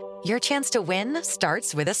say, your chance to win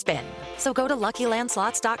starts with a spin. So go to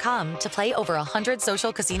LuckyLandSlots.com to play over 100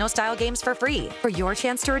 social casino-style games for free for your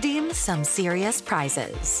chance to redeem some serious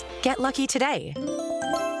prizes. Get lucky today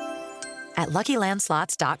at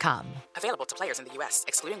LuckyLandSlots.com. Available to players in the U.S.,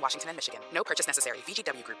 excluding Washington and Michigan. No purchase necessary.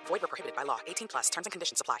 VGW Group. Void where prohibited by law. 18+. Terms and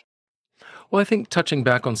conditions apply. Well, I think touching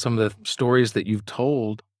back on some of the stories that you've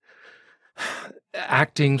told,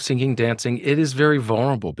 acting, singing, dancing, it is very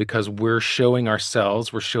vulnerable because we're showing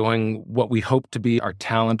ourselves, we're showing what we hope to be our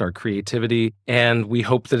talent, our creativity, and we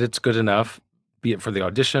hope that it's good enough, be it for the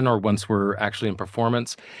audition or once we're actually in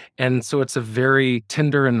performance. And so it's a very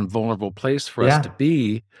tender and vulnerable place for us Yeah. to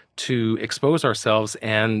be to expose ourselves.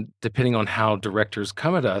 And depending on how directors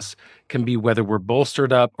come at us, can be whether we're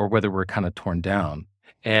bolstered up or whether we're kind of torn down.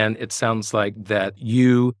 And it sounds like that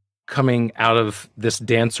you coming out of this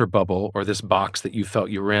dancer bubble or this box that you felt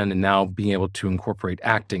you were in and now being able to incorporate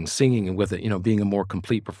acting, singing, and with it, being a more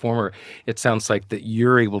complete performer, it sounds like that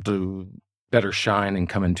you're able to better shine and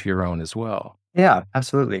come into your own as well. Yeah,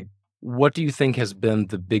 absolutely. What do you think has been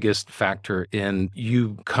the biggest factor in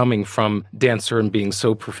you coming from dancer and being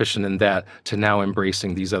so proficient in that to now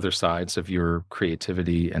embracing these other sides of your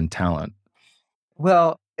creativity and talent?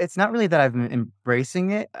 Well, it's not really that I'm embracing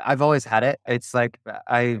it. I've always had it. It's like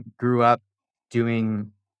I grew up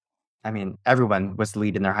doing, I mean, everyone was the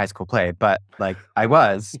lead in their high school play, but like I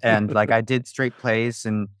was, and like I did straight plays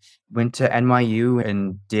and went to NYU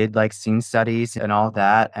and did like scene studies and all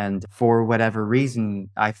that. And for whatever reason,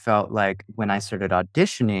 I felt like when I started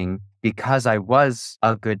auditioning, because I was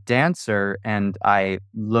a good dancer and I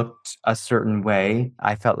looked a certain way,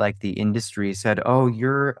 I felt like the industry said, "Oh,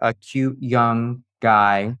 you're a cute young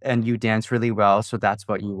guy and you dance really well, so that's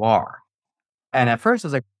what you are." And at first I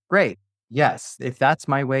was like, great. Yes, if that's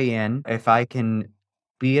my way in, if I can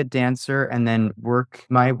be a dancer and then work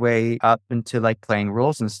my way up into like playing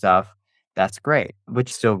roles and stuff, that's great,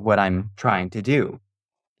 which is still what I'm trying to do.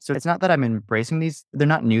 So it's not that I'm embracing these, they're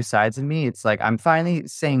not new sides of me. It's like I'm finally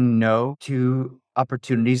saying no to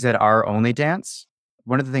opportunities that are only dance.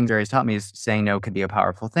 One of the things Jerry's taught me is saying no can be a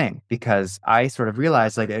powerful thing because I sort of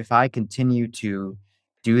realized like if I continue to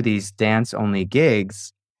do these dance only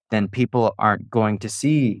gigs, then people aren't going to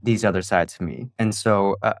see these other sides of me. And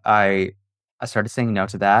so I started saying no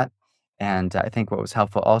to that. And I think what was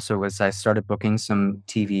helpful also was I started booking some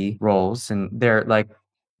TV roles, and they're like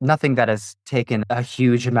nothing that has taken a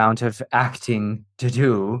huge amount of acting to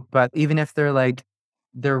do. But even if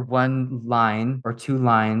they're one line or two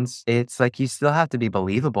lines, it's like you still have to be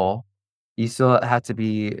believable. You still have to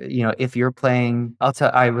be, if you're playing,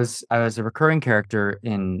 I was a recurring character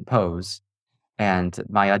in Pose. And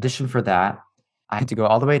my audition for that, I had to go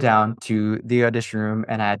all the way down to the audition room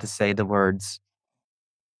and I had to say the words,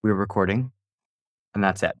 "We're recording," and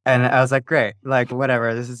that's it. And I was like, great, like,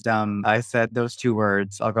 whatever, this is dumb. I said those two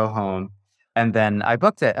words, I'll go home. And then I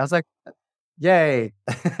booked it. I was like, yay,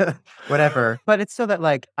 whatever. But it's so that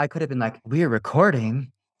like, I could have been like, "We're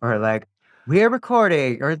recording," or like, "We're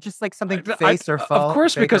recording," or just like something face or false. Of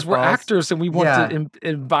course, because we're actors and we want Yeah. to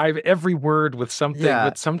imbibe every word with something, Yeah.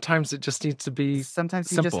 but sometimes it just needs to be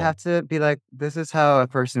Sometimes you simple. just have to be like, this is how a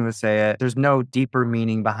person would say it. There's no deeper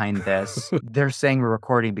meaning behind this. They're saying we're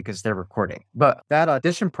recording because they're recording. But that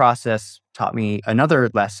audition process taught me another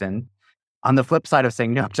lesson. On the flip side of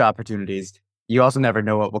saying no to opportunities, you also never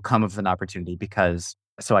know what will come of an opportunity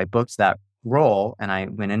so I booked that role and I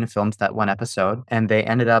went in and filmed that one episode and they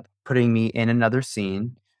ended up putting me in another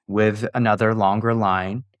scene with another longer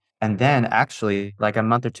line. And then actually like a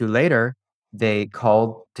month or two later, they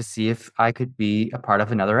called to see if I could be a part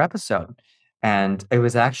of another episode. And it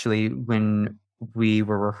was actually when we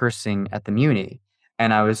were rehearsing at the Muni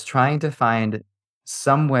and I was trying to find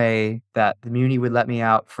some way that the Muni would let me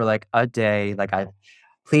out for like a day. Like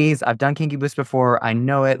please, I've done Kinky Boots before. I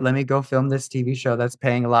know it. Let me go film this TV show that's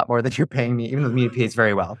paying a lot more than you're paying me, even though the Muni pays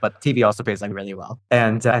very well, but TV also pays like really well.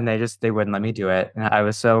 And they wouldn't let me do it. And I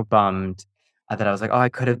was so bummed that I was like, oh, I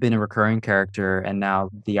could have been a recurring character and now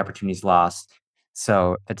the opportunity's lost.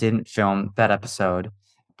 So I didn't film that episode.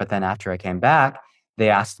 But then after I came back, they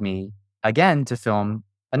asked me again to film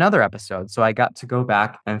another episode. So I got to go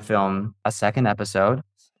back and film a second episode.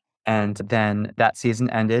 And then that season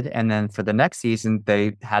ended. And then for the next season,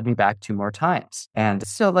 they had me back 2 more times. And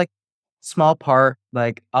still like small part,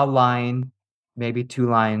 like a line, maybe 2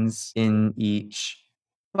 lines in each.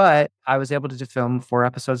 But I was able to film 4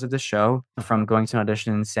 episodes of the show from going to an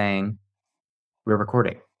audition and saying, "We're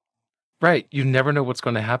recording." Right. You never know what's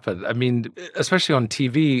going to happen. I mean, especially on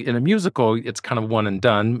TV, in a musical, it's kind of one and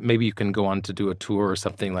done. Maybe you can go on to do a tour or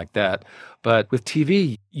something like that. But with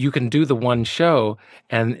TV, you can do the one show.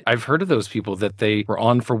 And I've heard of those people that they were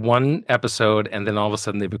on for one episode and then all of a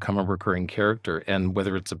sudden they become a recurring character, and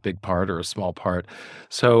whether it's a big part or a small part.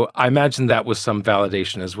 So I imagine that was some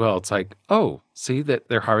validation as well. It's like, oh, see that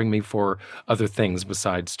they're hiring me for other things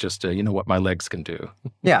besides just, what my legs can do.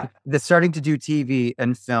 Yeah. The starting to do TV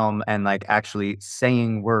and film and like actually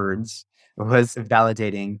saying words was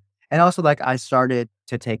validating. And also, like, I started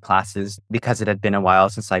to take classes because it had been a while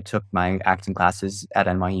since I took my acting classes at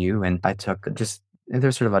NYU. And I took just,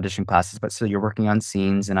 there's sort of audition classes, but still you're working on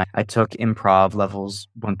scenes. And I took improv levels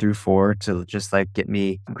 1 through 4 to just like get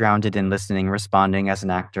me grounded in listening, responding as an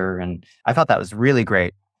actor. And I thought that was really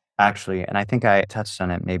great, actually. And I think I touched on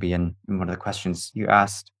it maybe in one of the questions you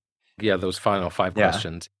asked. Yeah, those final 5 Yeah.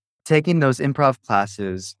 questions. Taking those improv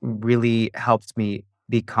classes really helped me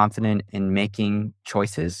be confident in making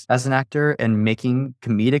choices as an actor and making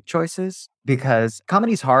comedic choices, because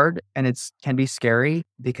comedy's hard and it can be scary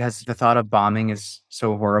because the thought of bombing is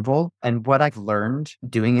so horrible. And what I've learned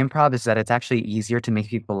doing improv is that it's actually easier to make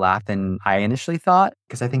people laugh than I initially thought,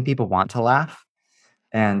 because I think people want to laugh.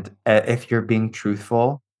 And if you're being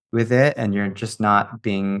truthful with it and you're just not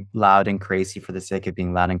being loud and crazy for the sake of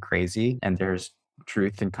being loud and crazy, and there's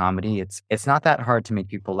truth in comedy, it's not that hard to make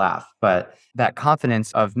people laugh. But that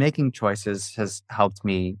confidence of making choices has helped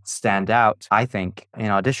me stand out, I think,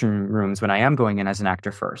 in audition rooms when I am going in as an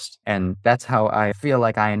actor first. And that's how I feel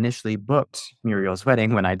like I initially booked Muriel's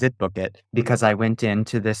Wedding when I did book it, because I went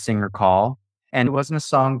into this singer call and it wasn't a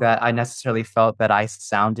song that I necessarily felt that I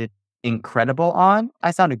sounded incredible on.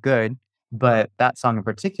 I sounded good, but that song in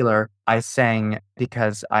particular, I sang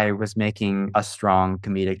because I was making a strong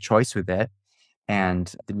comedic choice with it.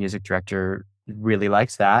 And the music director really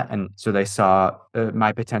likes that. And so they saw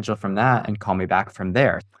my potential from that and call me back from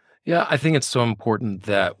there. Yeah, I think it's so important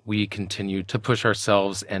that we continue to push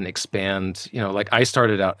ourselves and expand. Like I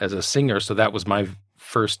started out as a singer, so that was my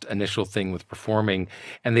first initial thing with performing,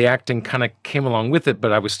 and the acting kind of came along with it,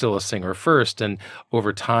 but I was still a singer first. And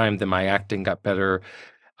over time, then my acting got better.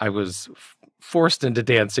 I was forced into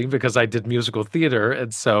dancing because I did musical theater.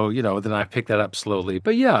 And so, then I picked that up slowly.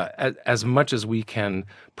 But yeah, as much as we can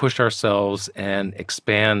push ourselves and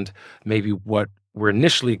expand maybe what we're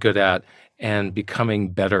initially good at and becoming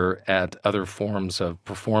better at other forms of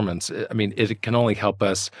performance, I mean, it can only help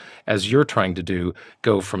us, as you're trying to do,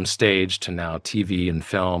 go from stage to now TV and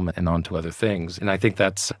film and on to other things. And I think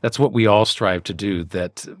that's what we all strive to do,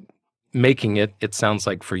 that making it sounds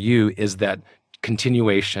like for you, is that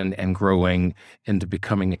continuation and growing into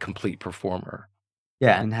becoming a complete performer.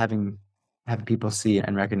 Yeah, and having people see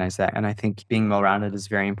and recognize that. And I think being well-rounded is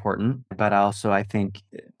very important. But also, I think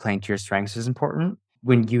playing to your strengths is important.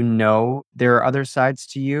 When you know there are other sides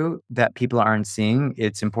to you that people aren't seeing,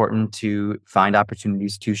 it's important to find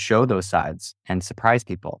opportunities to show those sides and surprise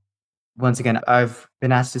people. Once again, I've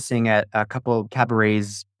been asked to sing at a couple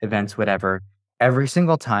cabarets, events, whatever. Every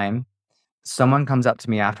single time, someone comes up to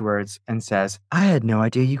me afterwards and says, "I had no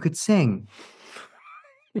idea you could sing."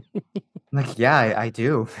 I'm like, yeah, I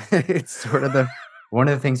do. It's sort of one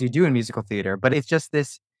of the things you do in musical theater, but it's just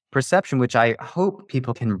this perception, which I hope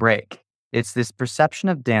people can break. It's this perception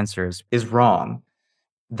of dancers is wrong,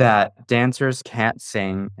 that dancers can't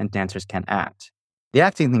sing and dancers can't act. The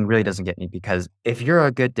acting thing really doesn't get me, because if you're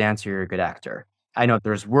a good dancer, you're a good actor. I know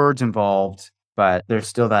there's words involved, but there's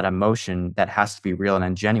still that emotion that has to be real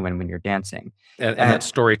and genuine when you're dancing. And that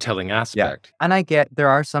storytelling aspect. Yeah. And I get there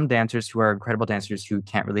are some dancers who are incredible dancers who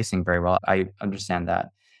can't really sing very well. I understand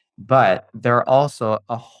that. But there are also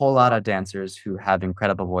a whole lot of dancers who have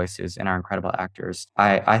incredible voices and are incredible actors.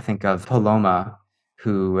 I think of Paloma,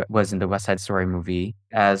 who was in the West Side Story movie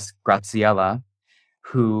as Graciela,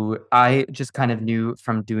 who I just kind of knew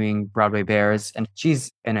from doing Broadway Bears. And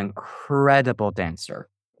she's an incredible dancer.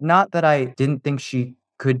 Not that I didn't think she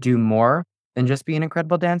could do more than just be an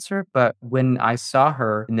incredible dancer, but when I saw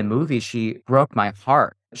her in the movie, she broke my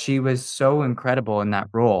heart. She was so incredible in that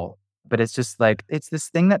role. But it's just like, it's this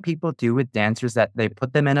thing that people do with dancers, that they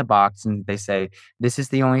put them in a box and they say, this is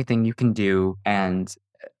the only thing you can do. And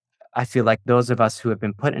I feel like those of us who have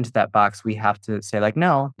been put into that box, we have to say like,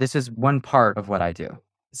 no, this is one part of what I do.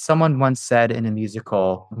 Someone once said in a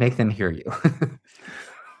musical, make them hear you.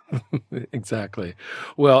 Exactly.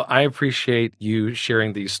 Well, I appreciate you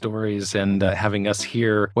sharing these stories and having us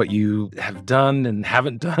hear what you have done and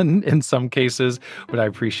haven't done in some cases, but I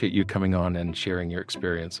appreciate you coming on and sharing your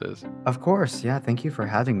experiences. Of course. Yeah. Thank you for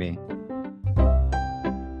having me.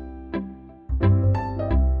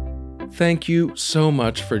 Thank you so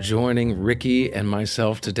much for joining Ricky and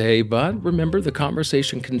myself today, but remember, the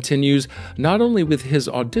conversation continues not only with his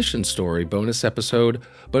audition story bonus episode,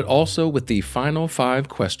 but also with the final 5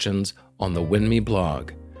 questions on the Win Me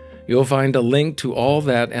blog. You'll find a link to all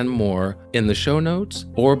that and more in the show notes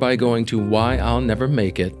or by going to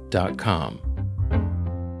whyillnevermakeit.com.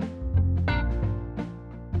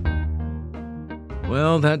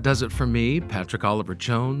 Well, that does it for me, Patrick Oliver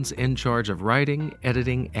Jones, in charge of writing,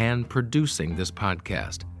 editing, and producing this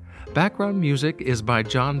podcast. Background music is by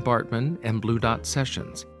John Bartman and Blue Dot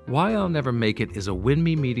Sessions. Why I'll Never Make It is a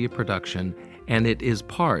Winme Media production, and it is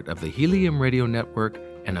part of the Helium Radio Network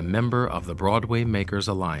and a member of the Broadway Makers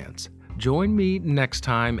Alliance. Join me next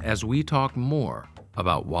time as we talk more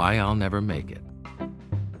about Why I'll Never Make It.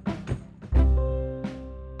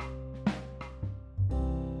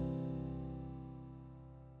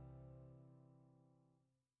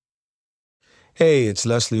 Hey, it's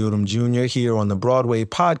Leslie Odom Jr. here on the Broadway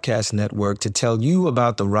Podcast Network to tell you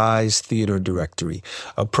about the Rise Theater Directory,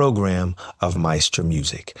 a program of Maestro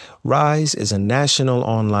Music. Rise is a national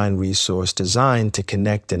online resource designed to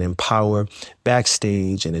connect and empower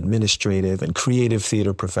backstage and administrative and creative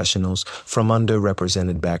theater professionals from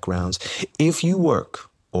underrepresented backgrounds. If you work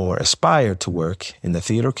or aspire to work in the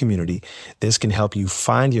theater community, this can help you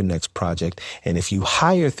find your next project. And if you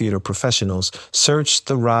hire theater professionals, search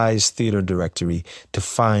the Rise Theater Directory to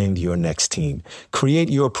find your next team. Create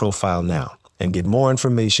your profile now and get more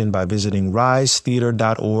information by visiting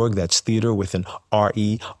risetheater.org. That's theater with an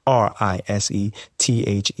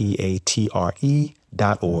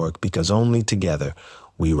RERISETHEATRE.org, because only together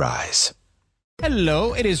we rise.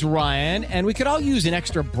 Hello, it is Ryan, and we could all use an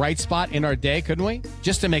extra bright spot in our day, couldn't we?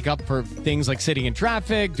 Just to make up for things like sitting in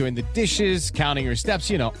traffic, doing the dishes, counting your steps,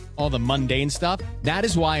 you know, all the mundane stuff. That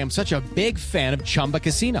is why I'm such a big fan of Chumba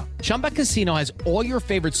Casino. Chumba Casino has all your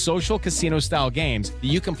favorite social casino-style games that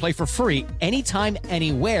you can play for free anytime,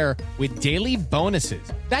 anywhere with daily bonuses.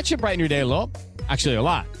 That should brighten your day a little. Actually, a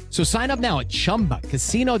lot. So sign up now at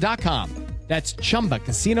ChumbaCasino.com. That's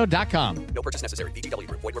ChumbaCasino.com. No purchase necessary. VGW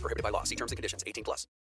Group. Void where prohibited by law. See terms and conditions. 18+.